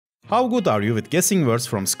How good are you with guessing words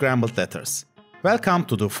from scrambled letters? Welcome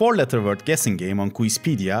to the 4-letter word guessing game on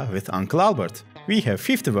Quizpedia with Uncle Albert. We have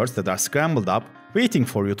 50 words that are scrambled up, waiting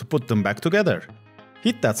for you to put them back together.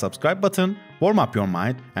 Hit that subscribe button, warm up your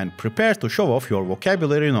mind, and prepare to show off your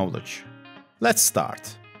vocabulary knowledge. Let's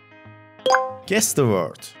start. Guess the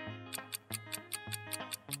word.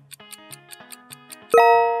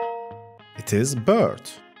 It is bird.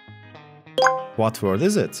 What word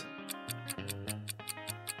is it?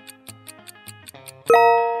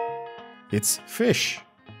 It's fish.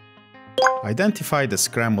 Identify the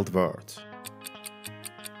scrambled word.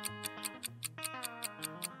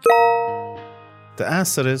 The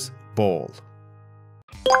answer is ball.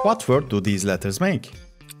 What word do these letters make?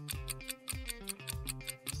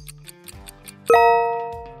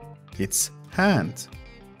 It's hand.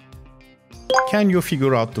 Can you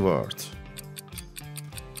figure out the word?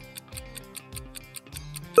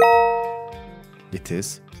 It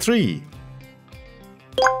is tree.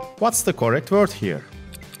 What's the correct word here?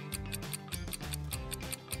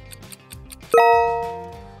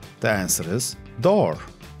 The answer is door.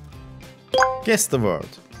 Guess the word.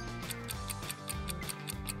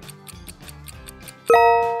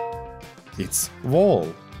 It's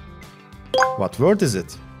wall. What word is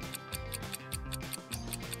it?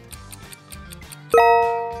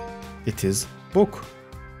 It is book.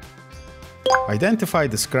 Identify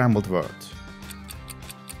the scrambled word.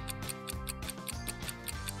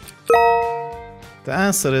 The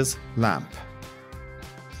answer is lamp.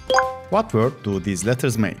 What word do these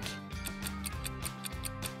letters make?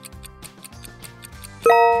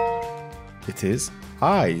 It is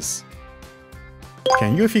eyes.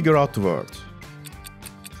 Can you figure out the word?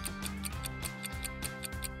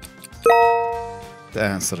 The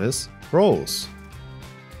answer is rose.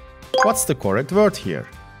 What's the correct word here?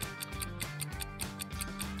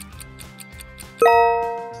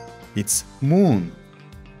 It's moon.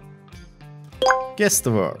 Guess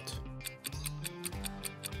the word.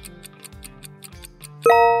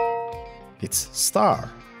 It's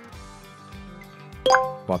star.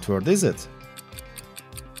 What word is it?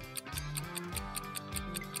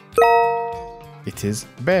 It is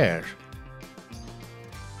bear.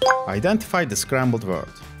 Identify the scrambled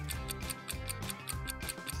word.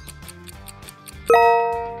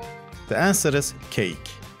 The answer is cake.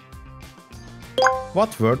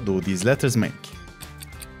 What word do these letters make?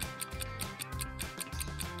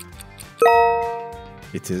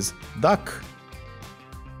 It is duck.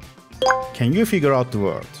 Can you figure out the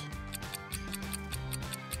word?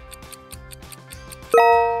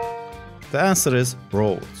 The answer is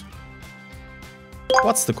road.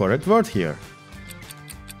 What's the correct word here?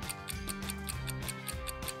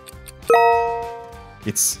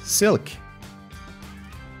 It's silk.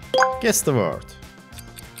 Guess the word.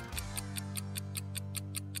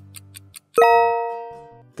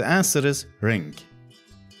 The answer is ring.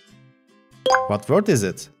 What word is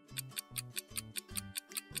it?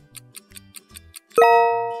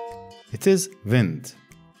 It is wind.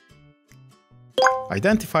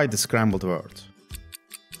 Identify the scrambled word.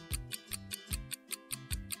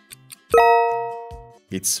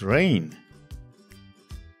 It's rain.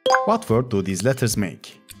 What word do these letters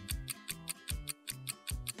make?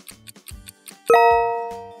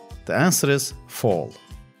 The answer is fall.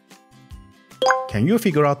 Can you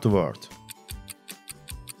figure out the word?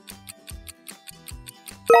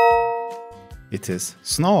 It is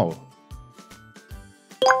snow.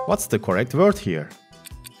 What's the correct word here?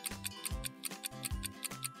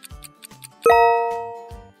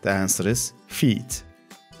 The answer is feet.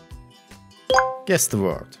 Guess the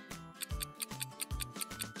word.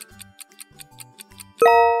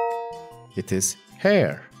 It is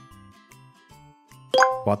hair.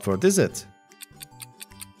 What word is it?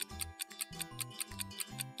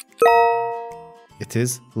 It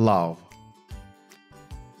is love.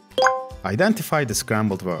 Identify the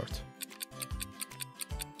scrambled word.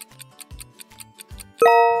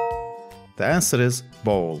 The answer is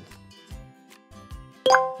bowl.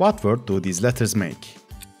 What word do these letters make?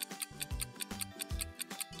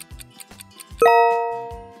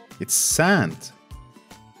 It's sand.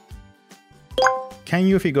 Can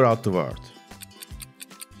you figure out the word?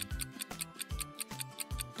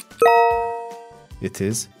 It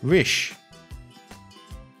is wish.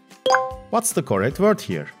 What's the correct word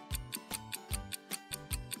here?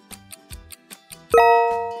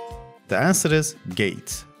 The answer is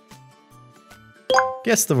gate.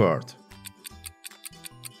 Guess the word.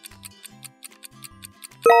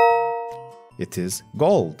 It is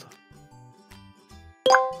gold.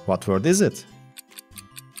 What word is it?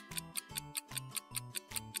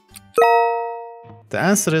 The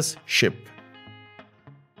answer is ship.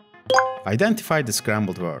 Identify the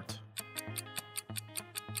scrambled word.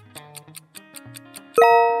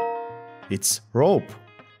 It's rope.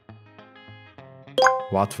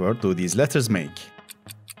 What word do these letters make?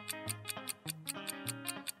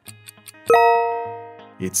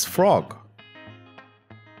 It's frog.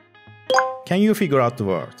 Can you figure out the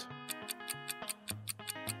word?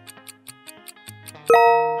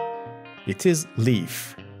 It is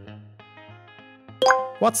leaf.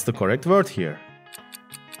 What's the correct word here?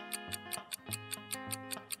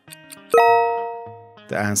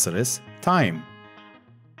 The answer is time.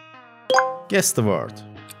 Guess the word.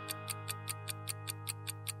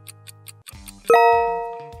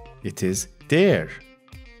 It is dare.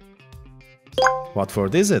 What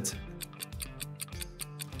word is it?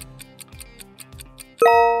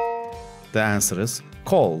 The answer is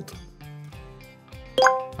cold.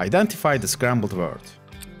 Identify the scrambled word.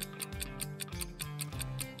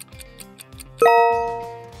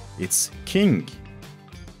 It's king.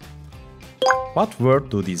 What word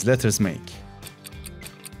do these letters make?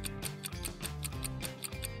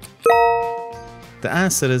 The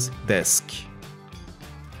answer is desk.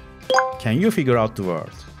 Can you figure out the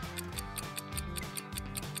word?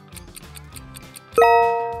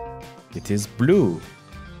 It is blue.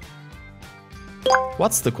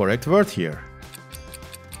 What's the correct word here?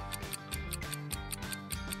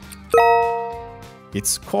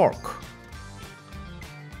 It's cork.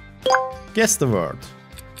 Guess the word.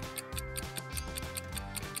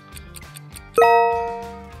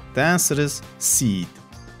 The answer is seed.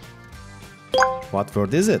 What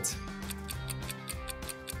word is it?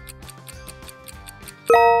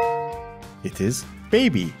 It is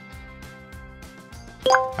baby.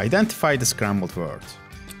 Identify the scrambled word.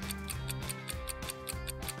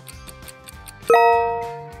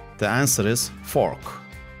 The answer is fork.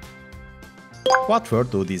 What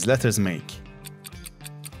word do these letters make?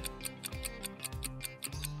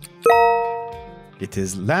 It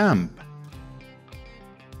is lamb.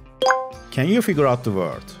 Can you figure out the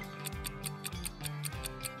word?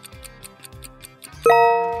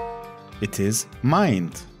 It is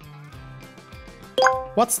mind.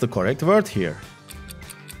 What's the correct word here?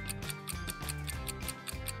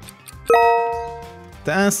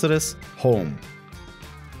 The answer is home.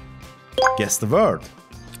 Guess the word.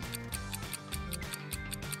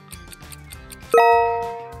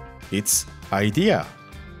 It's idea.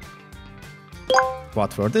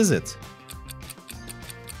 What word is it?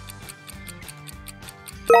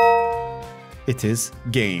 It is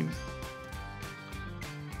game.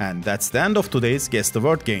 And that's the end of today's Guess the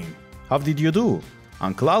Word game. How did you do?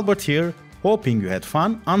 Uncle Albert here, hoping you had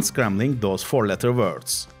fun unscrambling those 4-letter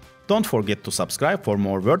words. Don't forget to subscribe for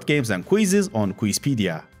more word games and quizzes on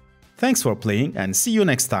Quizpedia. Thanks for playing and see you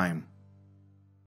next time.